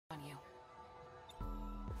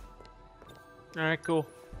Alright, cool.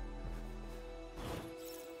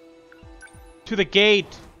 To the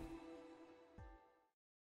gate!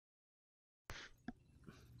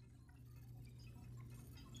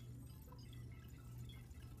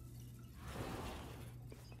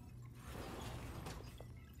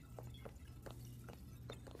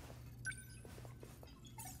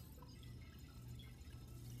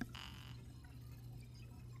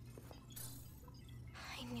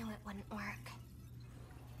 I knew it wouldn't work.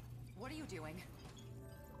 What are you doing?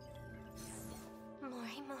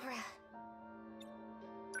 Morimura.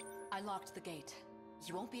 I locked the gate.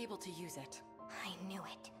 You won't be able to use it. I knew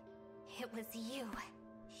it. It was you.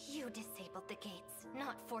 You disabled the gates,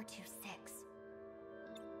 not 426.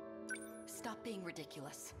 Stop being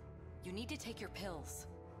ridiculous. You need to take your pills.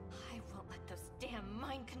 I won't let those damn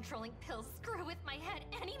mind-controlling pills screw with my head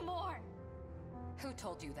anymore! Who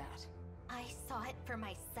told you that? I saw it for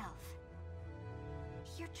myself.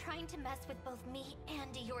 You're trying to mess with both me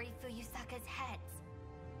and Iori Fuyusaka's heads.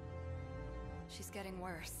 She's getting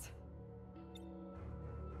worse.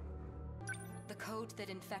 The code that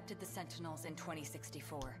infected the Sentinels in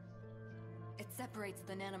 2064. It separates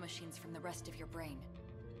the nanomachines from the rest of your brain.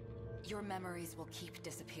 Your memories will keep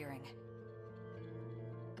disappearing.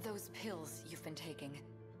 Those pills you've been taking,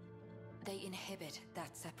 they inhibit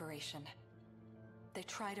that separation. They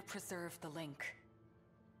try to preserve the link.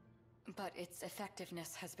 But its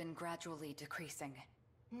effectiveness has been gradually decreasing.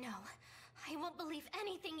 No, I won't believe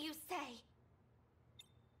anything you say.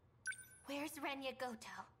 Where's Renya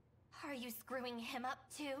Goto? Are you screwing him up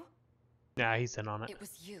too? Nah, he's in on it. It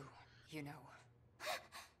was you, you know.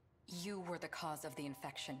 You were the cause of the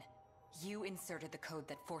infection. You inserted the code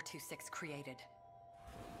that 426 created.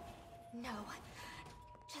 No,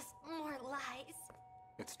 just more lies.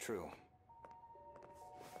 It's true.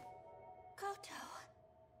 Goto.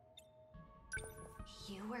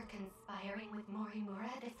 You were conspiring with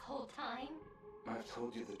Morimura this whole time? I've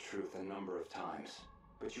told you the truth a number of times,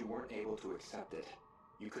 but you weren't able to accept it.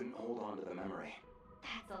 You couldn't hold on to the memory.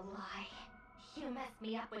 That's a lie. You messed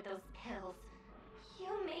me up with those pills.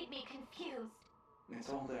 You made me confused. It's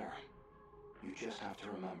all there. You just have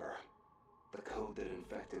to remember. The code that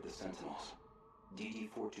infected the Sentinels.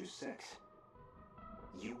 DD426.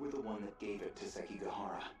 You were the one that gave it to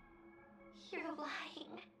Sekigahara. You're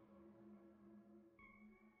lying.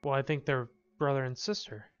 Well, I think they're brother and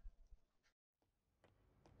sister.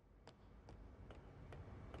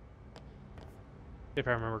 If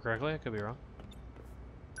I remember correctly, I could be wrong.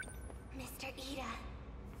 Mr. Ida,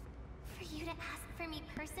 for you to ask for me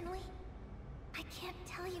personally, I can't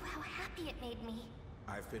tell you how happy it made me.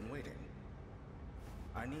 I've been waiting.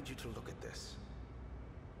 I need you to look at this.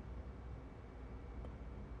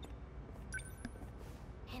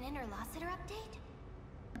 An interlocutor update?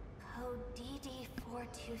 Code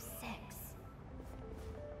DD426.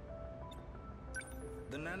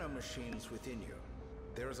 The nanomachines within you.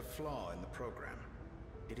 There is a flaw in the program.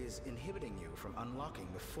 It is inhibiting you from unlocking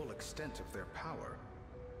the full extent of their power.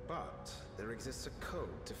 But there exists a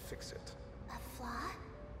code to fix it. A flaw?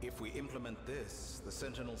 If we implement this, the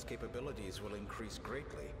Sentinel's capabilities will increase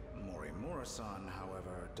greatly. Morimura-san,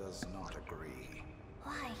 however, does not agree.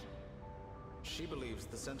 Why? She believes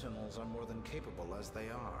the Sentinels are more than capable as they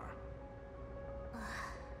are.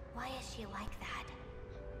 Why is she like that?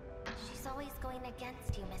 She's always going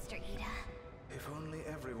against you, Mr. Ida. If only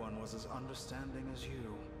everyone was as understanding as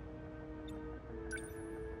you.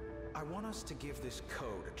 I want us to give this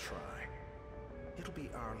code a try. It'll be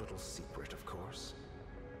our little secret, of course.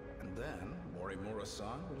 And then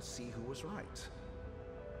Morimura-san will see who was right.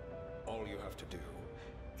 All you have to do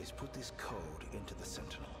is put this code into the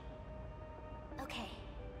Sentinel. Okay,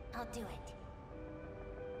 I'll do it.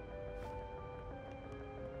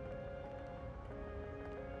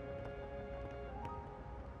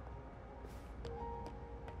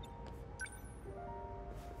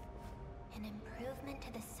 An improvement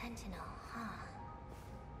to the Sentinel, huh?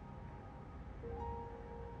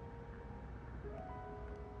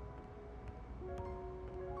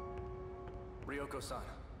 Ryoko-san,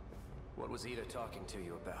 what was Ida talking to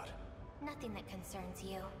you about? Nothing that concerns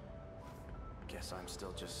you. Guess I'm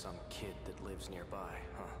still just some kid that lives nearby,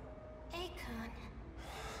 huh? Akun.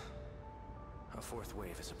 A fourth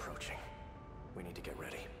wave is approaching. We need to get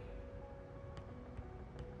ready.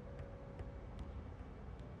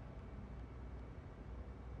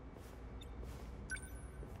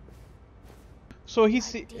 So he's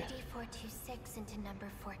DD426 into number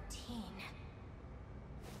 14.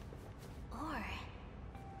 Or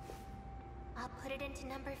I'll put it into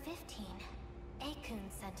number 15. Akun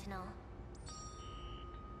Sentinel.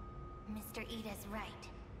 Mr. Ida's right.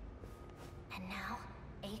 And now,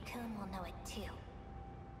 Akun will know it too.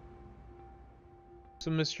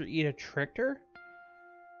 So Mr. Ida tricked her?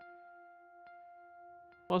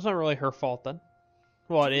 Well, it's not really her fault then.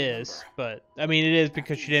 Well, it is, but I mean, it is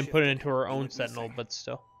because she didn't put it into her own Sentinel, but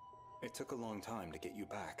still. It took a long time to get you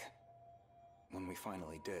back. When we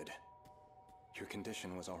finally did, your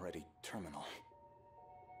condition was already terminal.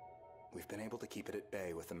 We've been able to keep it at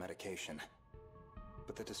bay with the medication,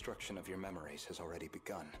 but the destruction of your memories has already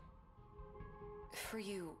begun. For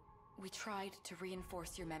you, we tried to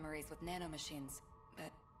reinforce your memories with nanomachines,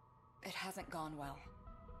 but it hasn't gone well.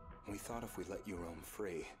 We thought if we let you roam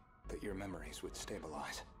free, that your memories would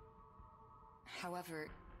stabilize. However,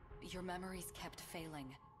 your memories kept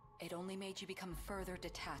failing. It only made you become further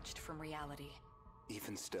detached from reality.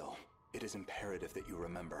 Even still, it is imperative that you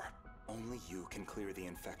remember. Only you can clear the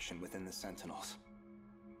infection within the Sentinels.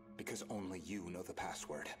 Because only you know the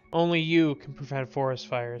password. Only you can prevent forest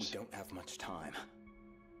fires. We don't have much time.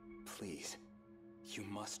 Please, you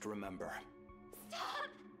must remember. Stop!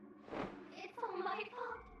 It's all my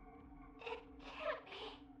fault. It can't be.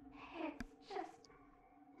 It's just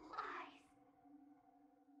lies.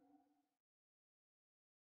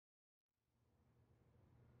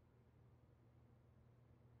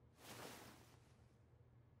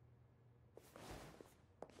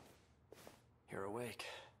 You're awake.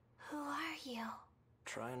 Who are you?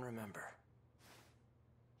 Try and remember.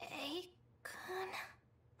 Akun?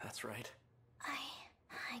 That's right.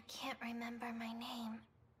 I can't remember my name.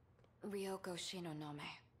 Ryoko Shinonome.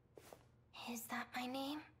 Is that my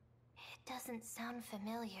name? It doesn't sound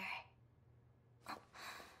familiar.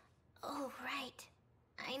 Oh, right.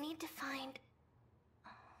 I need to find...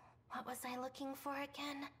 What was I looking for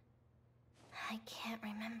again? I can't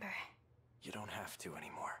remember. You don't have to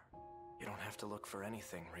anymore. You don't have to look for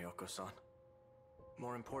anything, Ryoko-san.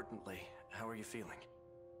 More importantly, how are you feeling?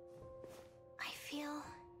 I feel...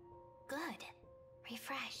 good.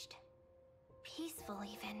 Refreshed. Peaceful,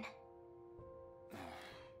 even.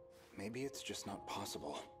 Maybe it's just not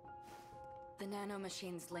possible. The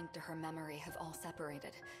nanomachines linked to her memory have all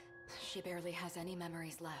separated. She barely has any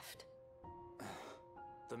memories left.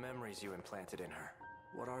 The memories you implanted in her,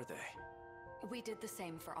 what are they? We did the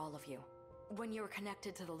same for all of you. When you were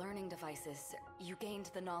connected to the learning devices, you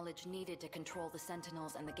gained the knowledge needed to control the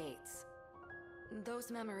Sentinels and the gates.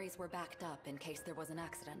 Those memories were backed up in case there was an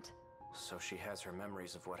accident. So she has her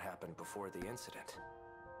memories of what happened before the incident.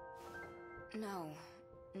 No,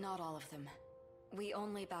 not all of them. We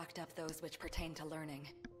only backed up those which pertain to learning.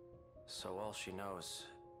 So all she knows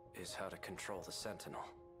is how to control the Sentinel.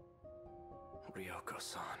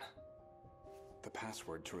 Ryoko-san. The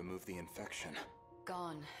password to remove the infection.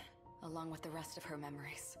 Gone, along with the rest of her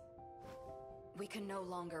memories. We can no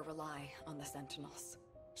longer rely on the Sentinels.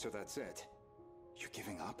 So that's it? You're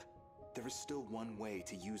giving up? There is still one way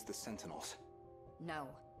to use the Sentinels. No.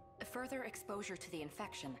 Further exposure to the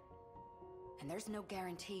infection. And there's no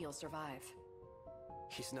guarantee you'll survive.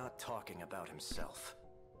 He's not talking about himself.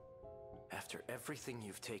 After everything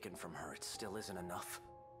you've taken from her, it still isn't enough.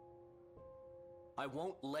 I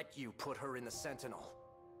won't let you put her in the Sentinel.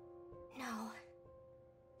 No.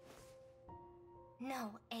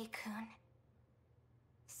 No, Akun.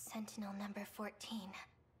 Sentinel number 14.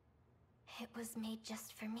 It was made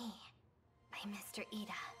just for me. By Mr.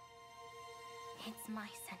 Ida. It's my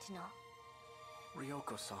Sentinel.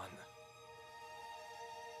 Ryoko-san.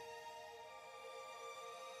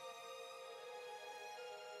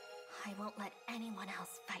 I won't let anyone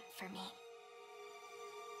else fight for me.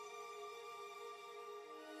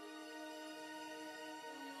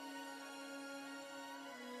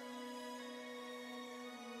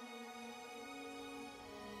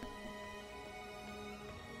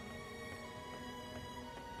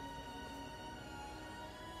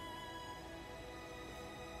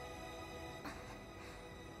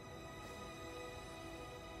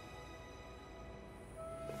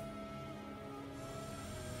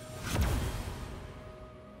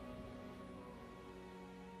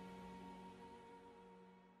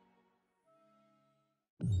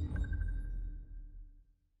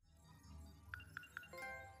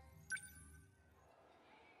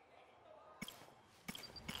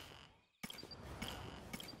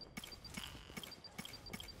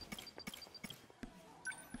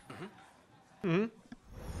 Hmm?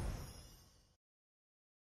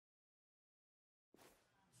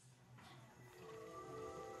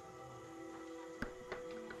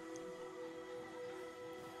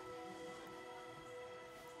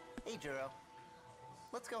 Hey, Juro.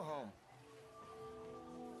 Let's go home.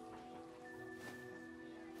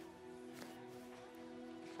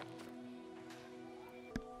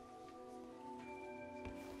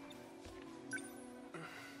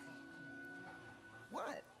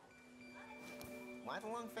 Why the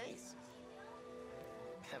long face?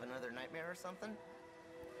 Have another nightmare or something?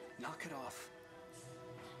 Knock it off.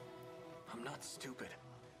 I'm not stupid.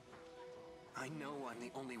 I know I'm the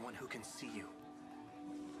only one who can see you.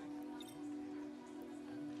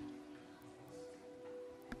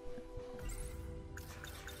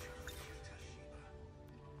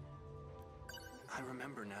 I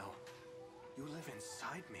remember now. You live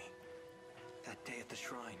inside me. That day at the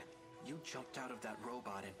shrine, you jumped out of that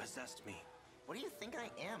robot and possessed me. What do you think I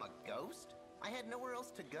am, a ghost? I had nowhere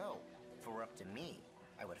else to go. If it were up to me,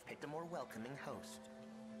 I would have picked a more welcoming host.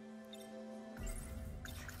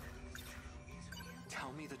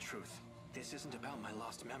 Tell me the truth. This isn't about my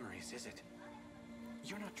lost memories, is it?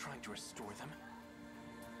 You're not trying to restore them.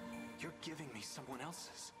 You're giving me someone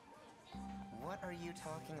else's. What are you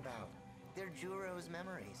talking about? They're Juro's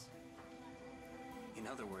memories. In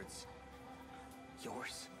other words,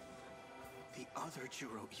 yours. The other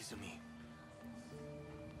Juro Izumi.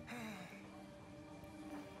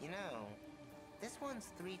 You know, this one's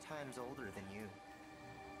 3 times older than you.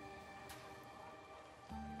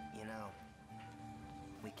 You know,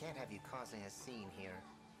 we can't have you causing a scene here.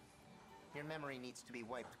 Your memory needs to be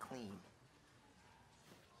wiped clean.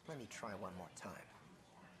 Let me try one more time.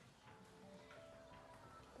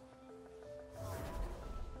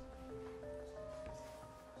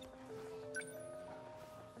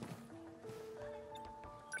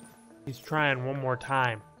 He's trying one more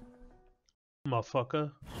time.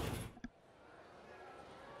 Motherfucker.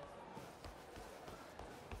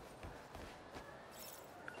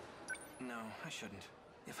 No, I shouldn't.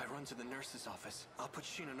 If I run to the nurse's office, I'll put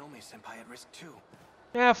Shinonome-senpai at risk too.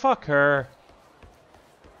 Yeah, fuck her.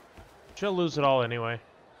 She'll lose it all anyway.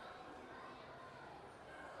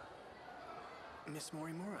 Miss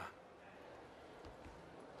Morimura.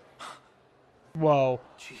 Whoa.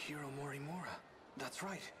 Chihiro Morimura. That's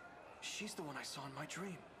right. She's the one I saw in my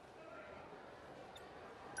dream.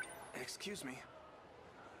 Excuse me.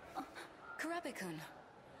 Kurabe-kun.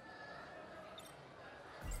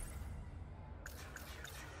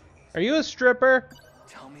 Are you a stripper?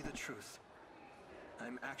 Tell me the truth.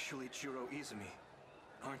 I'm actually Juro Izumi,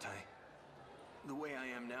 aren't I? The way I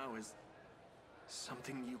am now is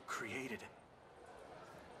something you created.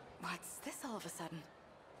 What's this all of a sudden?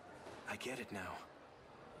 I get it now.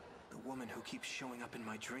 The woman who keeps showing up in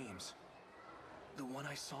my dreams. The one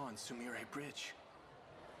I saw on Sumire Bridge.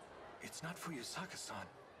 It's not Fuyusaka-san.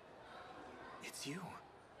 It's you.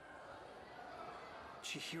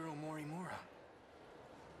 Chihiro Morimura.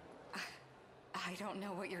 I don't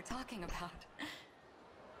know what you're talking about.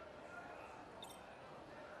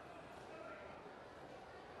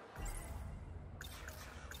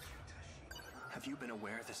 Have you been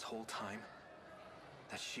aware this whole time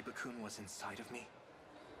that Shiba-kun was inside of me?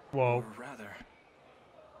 Whoa. Or rather,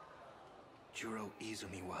 Juro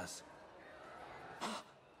Izumi was.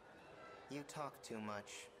 You talk too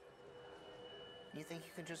much. You think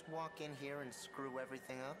you can just walk in here and screw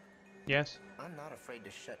everything up? Yes. I'm not afraid to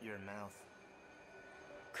shut your mouth.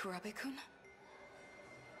 Kurabe-kun?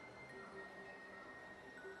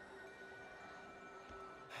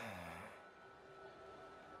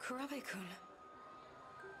 Kurabe-kun.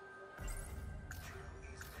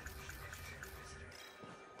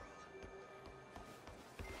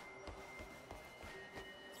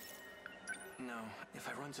 No, if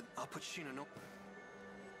I run to, I'll put Shinonome.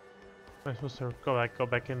 Am I supposed to go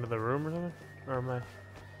back into the room or something? Or am I?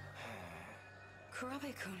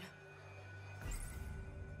 Kurabe-kun.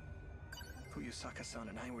 Fuyusaka-san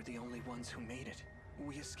and I were the only ones who made it.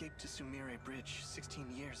 We escaped to Sumire Bridge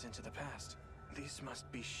 16 years into the past. These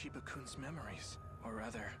must be Shiba-kun's memories. Or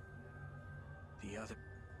rather, the other...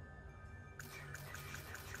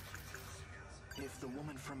 If the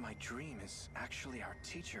woman from my dream is actually our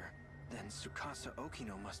teacher, then Tsukasa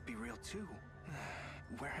Okino must be real too.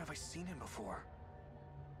 Where have I seen him before?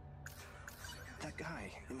 That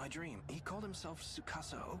guy, in my dream, he called himself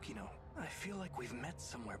Tsukasa Okino. I feel like we've met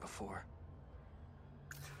somewhere before.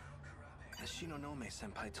 As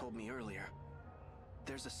Shinonome-senpai told me earlier,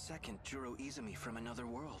 there's a second Juro Izumi from another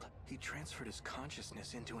world. He transferred his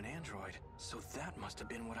consciousness into an android, so that must have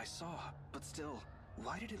been what I saw. But still,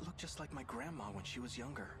 why did it look just like my grandma when she was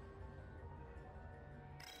younger?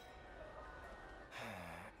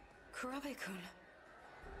 Kurabe-kun.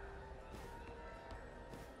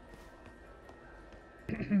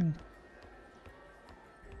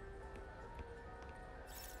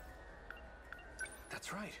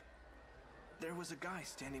 That's right. There was a guy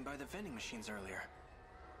standing by the vending machines earlier.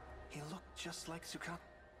 He looked just like Tsukasa.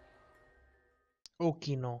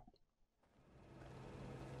 Okino.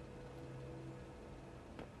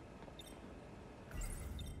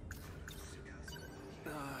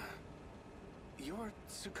 You're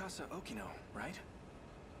Tsukasa Okino, right?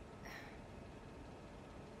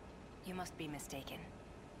 You must be mistaken.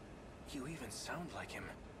 You even sound like him.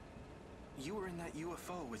 You were in that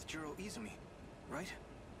UFO with Juro Izumi, right?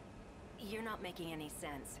 You're not making any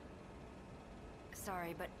sense.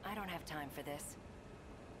 Sorry, but I don't have time for this.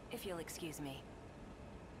 If you'll excuse me.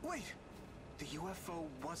 Wait! The UFO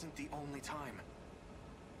wasn't the only time.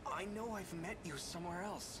 I know I've met you somewhere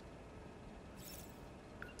else.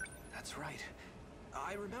 That's right.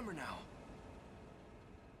 I remember now.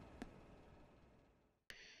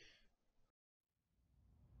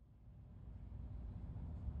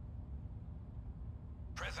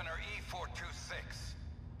 Prisoner E426,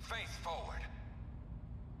 face forward.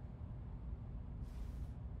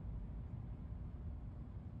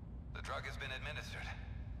 The drug has been administered.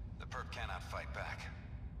 The perp cannot fight back.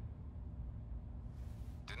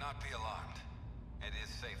 Do not be alarmed. It is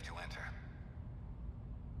safe to enter.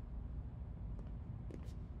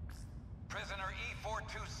 Prisoner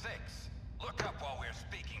E426, look up while we're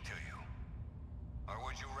speaking to you. Or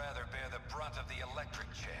would you rather bear the brunt of the electric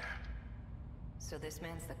chair? So this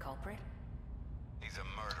man's the culprit? He's a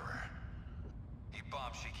murderer. He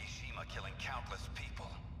bombed Shikishima, killing countless people.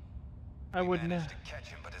 I We would managed never. to catch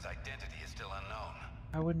him, but his identity is still unknown.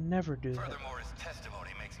 I would never do that. Furthermore, his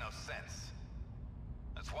testimony makes no sense.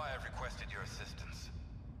 That's why I've requested your assistance.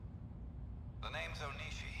 The name's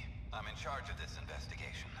Onishi. I'm in charge of this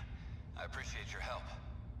investigation. I appreciate your help.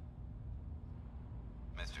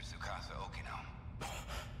 Mr. Tsukasa Okino.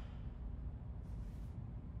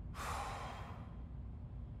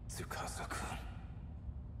 Tsukasa-kun.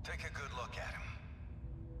 Take a good look at him.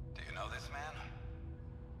 Do you know this man?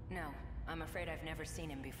 No, I'm afraid I've never seen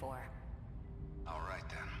him before. All right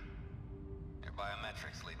then. Your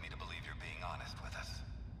biometrics lead me to believe you're being honest with us.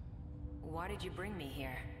 Why did you bring me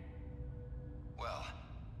here? Well,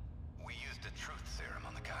 we used a truth serum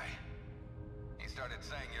on the guy. He started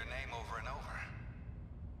saying your name over and over.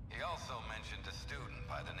 He also mentioned a student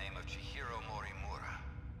by the name of Chihiro Morimura.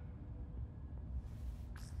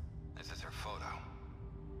 This is her photo.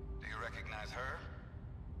 Do you recognize her?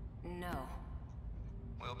 No.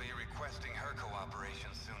 We'll be requesting her cooperation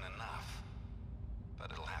soon enough. But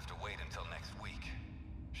it'll have to wait until next week.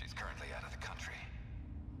 She's currently out of the country.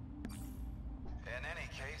 In any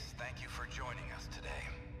case, thank you for joining us today.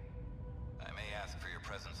 I may ask for your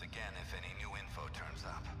presence again if any new info turns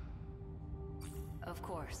up. Of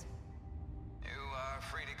course. You are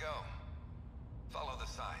free to go. Follow the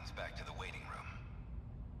signs back to the waiting room.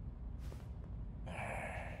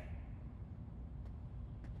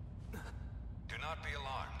 Do not be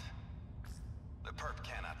alarmed. The perp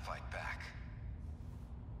cannot fight back.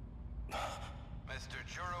 Mr.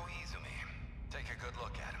 Juro Izumi, take a good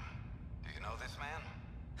look at him. Do you know this man?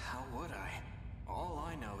 How would I? All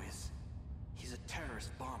I know is he's a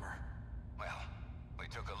terrorist bomber. Well, we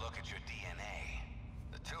took a look at your DNA.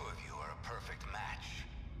 The two of you are a perfect match.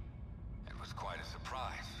 It was quite a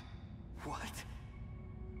surprise. What?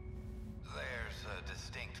 There's a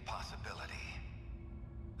distinct possibility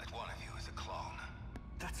that one of you is a clone.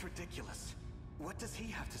 That's ridiculous. What does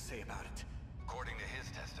he have to say about it? According to his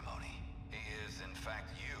testimony, he is in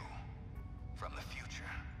fact you, from the future.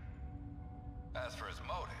 As for his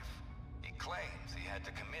motive, he claims he had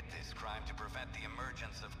to commit this crime to prevent the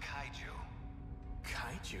emergence of kaiju.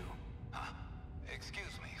 Kaiju? Huh?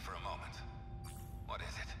 Excuse me for a moment. What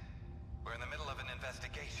is it? We're in the middle of an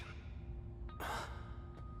investigation.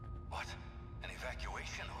 What? An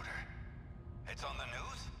evacuation order? It's on the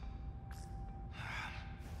news?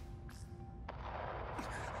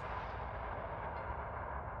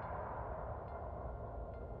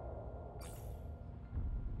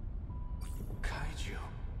 Kaiju.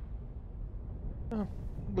 Oh,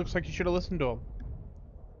 looks like you should have listened to him.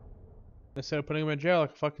 Instead of putting him in jail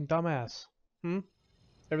like a fucking dumbass.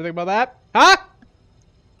 Everything about that? Huh?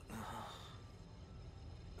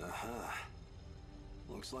 Uh-huh.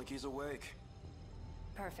 Looks like he's awake.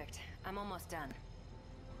 Perfect. I'm almost done.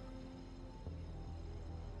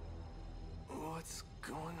 What's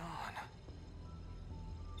going on?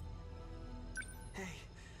 Hey,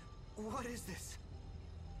 what is this?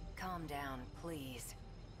 Calm down, please.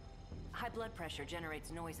 High blood pressure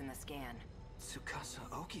generates noise in the scan. Tsukasa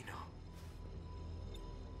Okino.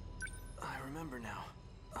 I remember now.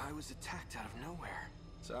 I was attacked out of nowhere.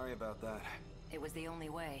 Sorry about that. It was the only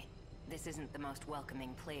way. This isn't the most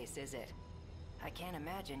welcoming place, is it? I can't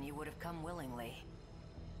imagine you would have come willingly.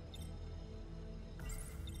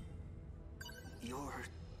 You're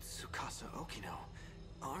Tsukasa Okino,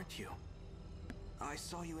 aren't you? I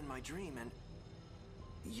saw you in my dream and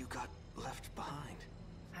you got left behind.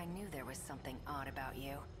 I knew there was something odd about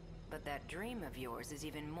you. But that dream of yours is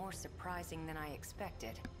even more surprising than I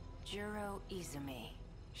expected. Juro Izumi,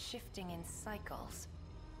 shifting in cycles.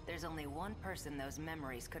 There's only one person those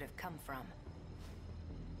memories could have come from.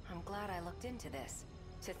 I'm glad I looked into this.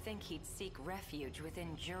 To think he'd seek refuge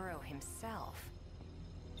within Juro himself.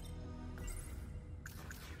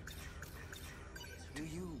 Do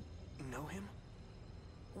you know him?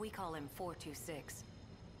 We call him 426.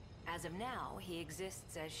 As of now, he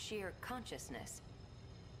exists as sheer consciousness.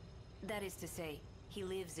 That is to say, he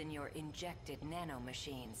lives in your injected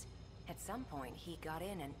nanomachines. At some point, he got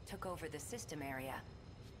in and took over the system area.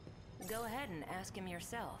 Go ahead and ask him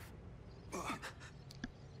yourself.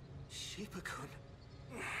 Shiba-kun.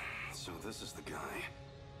 So this is the guy.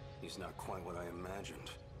 He's not quite what I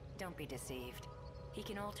imagined. Don't be deceived. He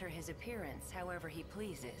can alter his appearance however he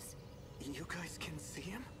pleases. You guys can see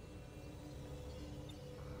him?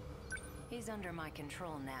 He's under my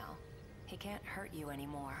control now. He can't hurt you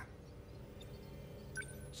anymore.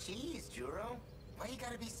 Jeez, Juro. Why you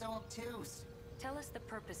gotta be so obtuse? Tell us the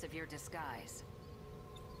purpose of your disguise.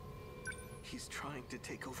 He's trying to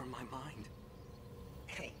take over my mind.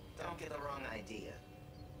 Hey, don't get the wrong idea.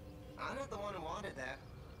 I'm not the one who wanted that.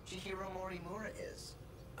 Chihiro Morimura is.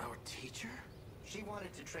 Our teacher? She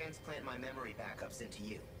wanted to transplant my memory backups into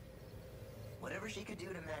you. Whatever she could do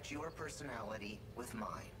to match your personality with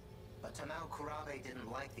mine. But Tamao Kurabe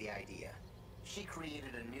didn't like the idea. She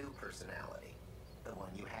created a new personality. The one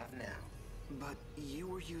you have now. But you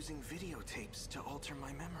were using videotapes to alter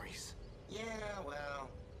my memories. Yeah, well,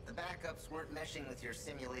 the backups weren't meshing with your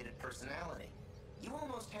simulated personality. You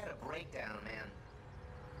almost had a breakdown, man.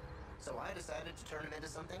 So I decided to turn him into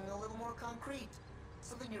something a little more concrete.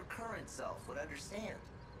 Something your current self would understand.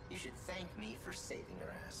 You should thank me for saving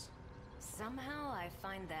your ass. Somehow I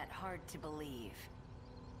find that hard to believe.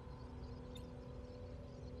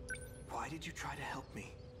 Why did you try to help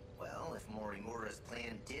me? Well, if Morimura's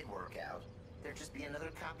plan did work out, there'd just be another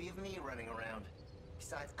copy of me running around.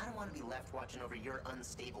 Besides, I don't want to be left watching over your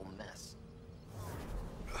unstable mess.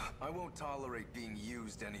 I won't tolerate being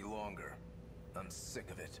used any longer. I'm sick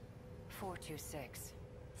of it. 426.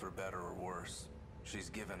 For better or worse, she's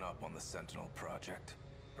given up on the Sentinel project.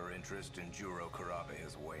 Her interest in Juro Kurabe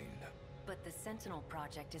has waned. But the Sentinel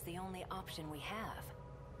project is the only option we have.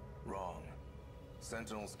 Wrong.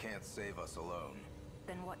 Sentinels can't save us alone.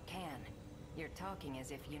 Then what can? You're talking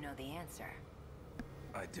as if you know the answer.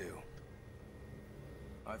 I do.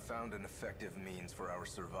 I've found an effective means for our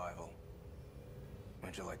survival.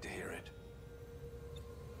 Would you like to hear it?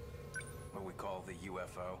 What we call the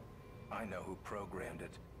UFO? I know who programmed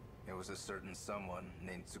it. It was a certain someone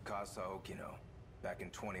named Tsukasa Okino, back in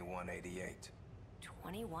 2188.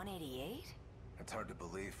 2188? It's hard to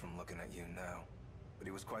believe from looking at you now, but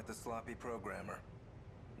he was quite the sloppy programmer.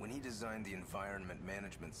 When he designed the environment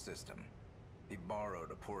management system, he borrowed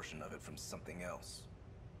a portion of it from something else.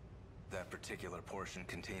 That particular portion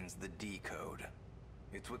contains the D code.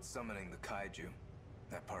 It's what's summoning the kaiju.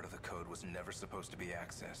 That part of the code was never supposed to be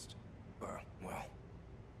accessed. Well,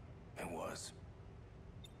 it was.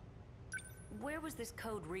 Where was this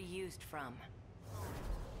code reused from?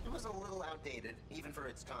 It was a little outdated, even for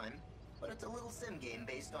its time, but it's a little sim game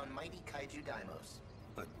based on mighty kaiju daimos.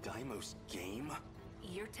 A Daimos game?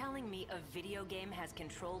 You're telling me a video game has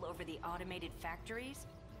control over the automated factories?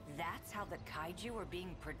 That's how the kaiju are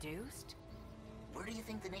being produced? Where do you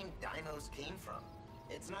think the name Daimos came from?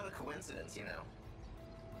 It's not a coincidence, you know.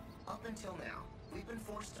 Up until now, we've been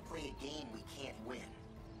forced to play a game we can't win.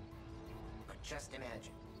 But just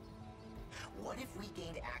imagine. What if we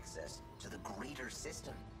gained access to the greater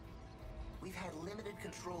system? We've had limited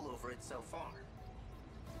control over it so far.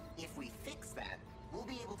 If we fix that, we'll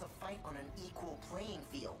be able to fight on an equal playing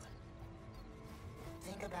field.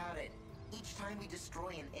 Think about it. Each time we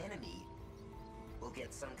destroy an enemy, we'll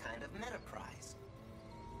get some kind of meta prize.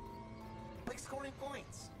 Like scoring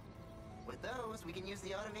points. With those, we can use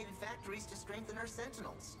the automated factories to strengthen our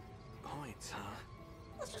Sentinels. Points, huh?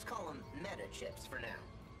 Let's just call them meta chips for now.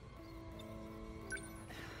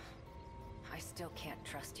 I still can't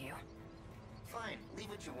trust you. Fine, leave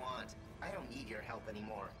what you want. I don't need your help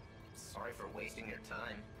anymore. Sorry for wasting your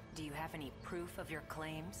time. Do you have any proof of your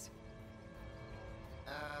claims?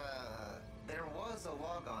 There was a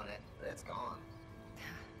log on it, but it's gone.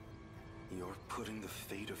 You're putting the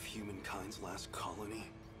fate of humankind's last colony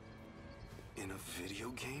in a video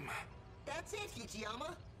game? That's it,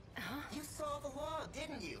 Hijiyama! Huh? You saw the log,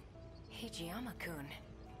 didn't you? Hijiyama-kun.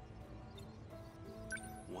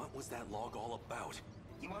 What was that log all about?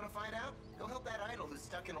 You want to find out? Go help that idol who's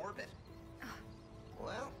stuck in orbit.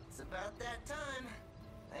 Well, it's about that time.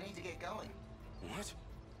 I need to get going. What?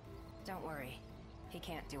 Don't worry. He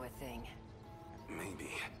can't do a thing.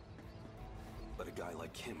 Maybe. But a guy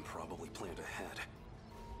like him probably planned ahead.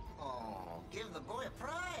 Oh, give the boy a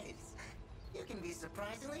prize. You can be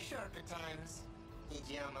surprisingly sharp at times,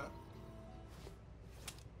 Hijiyama.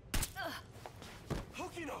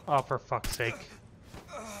 Oh, for fuck's sake.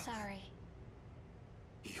 Sorry.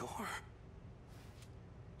 You're...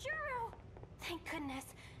 Juro! Thank goodness.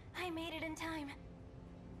 I made it in time.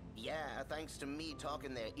 Yeah, thanks to me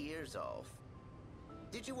talking their ears off.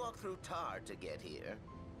 Did you walk through tar to get here?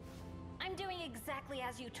 I'm doing exactly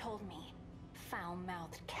as you told me.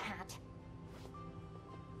 Foul-mouthed cat.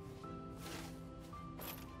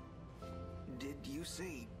 Did you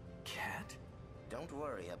say cat? Don't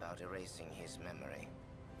worry about erasing his memory.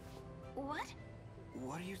 What?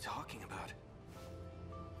 What are you talking about?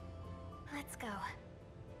 Let's go.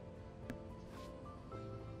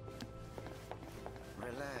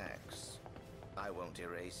 Relax. I won't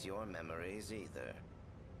erase your memories either.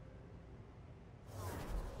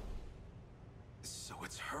 So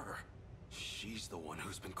it's her. She's the one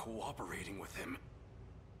who's been cooperating with him.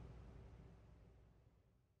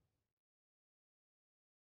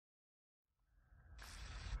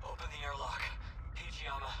 Open the airlock.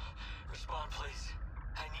 Hijiyama, respond please.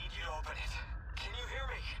 I need you to open it. Can you hear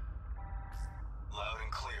me? Loud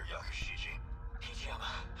and clear, Yakushiji.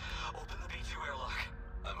 Hijiyama, open the B2 airlock.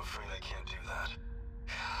 I'm afraid I can't do that.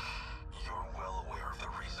 You're well aware of the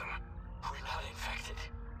reason. We're not infected.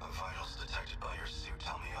 The vitals detected by your suit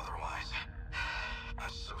tell me otherwise. I'm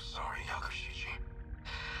so sorry, Yakushiji.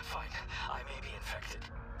 Fine, I may be infected,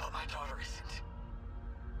 but my daughter isn't.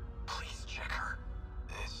 Please check her.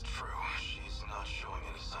 It's true. She's not showing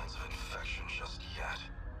any signs of infection just yet.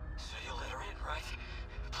 So you'll let her in, right?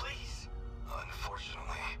 Please.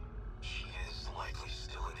 Unfortunately, she is likely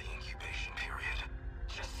still in the incubation period.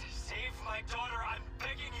 Just save my daughter, I'm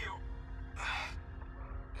begging you!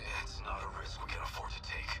 It's not a risk we can afford to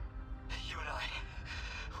take. You and I,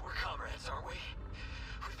 we're comrades, aren't we?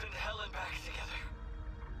 We've been to hell and back together.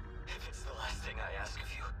 If it's the last thing I ask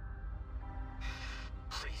of you,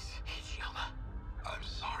 please, Hijiyama. I'm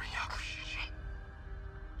sorry, Yakushiji.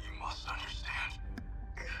 You must understand.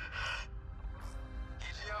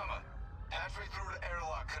 Hijiyama, halfway through to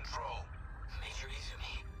airlock control. Major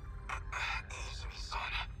Izumi.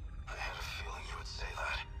 Izumi-san, I had a feeling you would say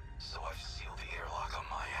that, so I've sealed the airlock on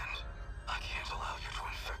my end. I can't allow you to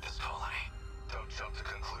infect this colony. Don't jump to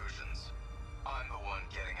conclusions. I'm the one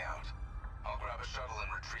getting out. I'll grab a shuttle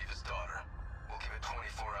and retrieve his daughter. We'll give it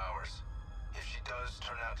 24 hours. If she does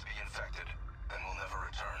turn out to be infected, then we'll never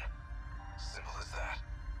return. Simple as that.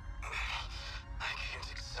 I can't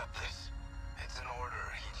accept this. It's an order,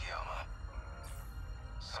 Hijiyama.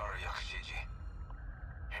 Sorry, Yakushiji.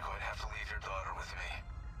 You're going to have to leave your daughter with me.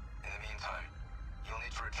 In the meantime, you'll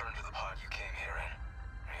need to return to the pod you came here in.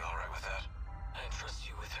 Are you alright with that? I entrust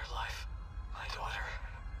you with her life. My daughter.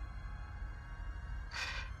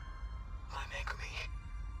 My Megumi.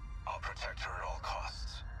 I'll protect her at all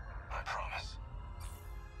costs. I promise.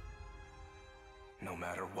 No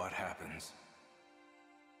matter what happens,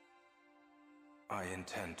 I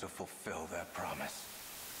intend to fulfill that promise.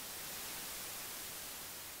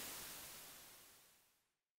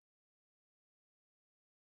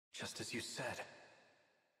 Just as you said.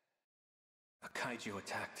 A kaiju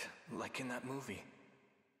attacked, like in that movie.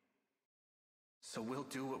 So we'll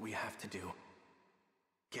do what we have to do.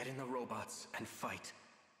 Get in the robots and fight.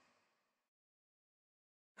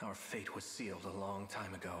 Our fate was sealed a long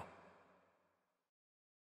time ago.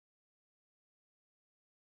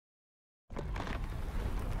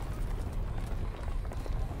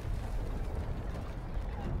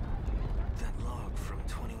 That log from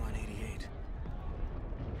 2188.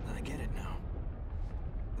 I get it now.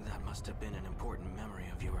 That must have been an important memory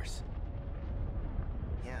of yours.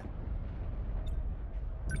 Yeah.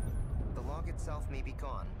 The log itself may be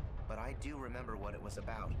gone, but I do remember what it was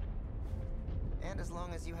about. And as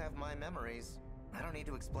long as you have my memories, I don't need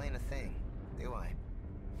to explain a thing, do I?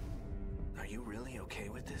 Are you really okay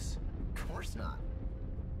with this? Of course not.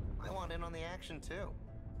 I want in on the action too.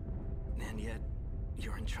 And yet,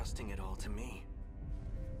 you're entrusting it all to me.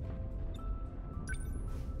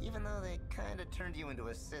 Even though they kinda turned you into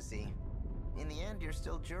a sissy, in the end you're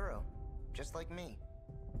still Juro, just like me.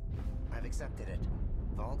 I've accepted it.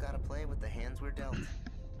 We've all gotta play with the hands we're dealt.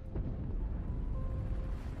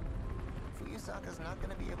 Fuyusaka's not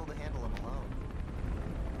gonna be able to handle him alone.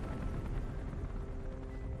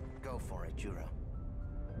 Go for it, Juro.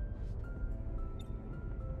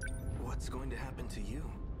 What's going to happen to you?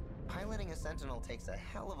 Piloting a Sentinel takes a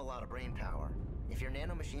hell of a lot of brain power. If your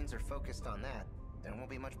nanomachines are focused on that, there won't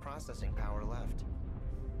be much processing power left.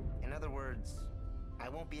 In other words, I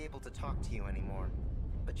won't be able to talk to you anymore.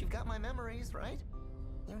 But you've got my memories, right?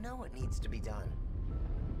 You know what needs to be done.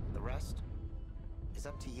 The rest is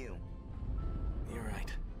up to you. You're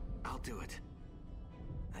right. I'll do it.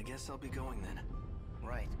 I guess I'll be going then.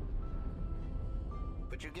 Right.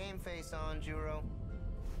 Put your game face on, Juro.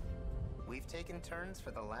 We've taken turns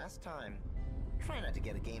for the last time. Try not to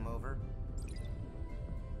get a game over.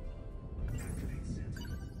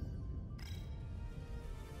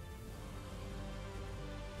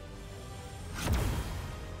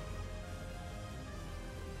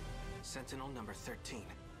 Sentinel number 13.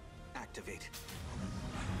 Activate.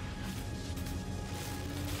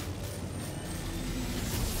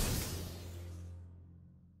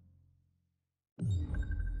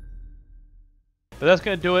 But that's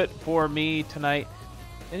going to do it for me tonight.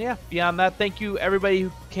 And yeah, beyond that, thank you everybody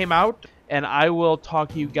who came out. And I will talk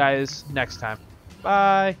to you guys next time.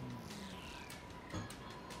 Bye.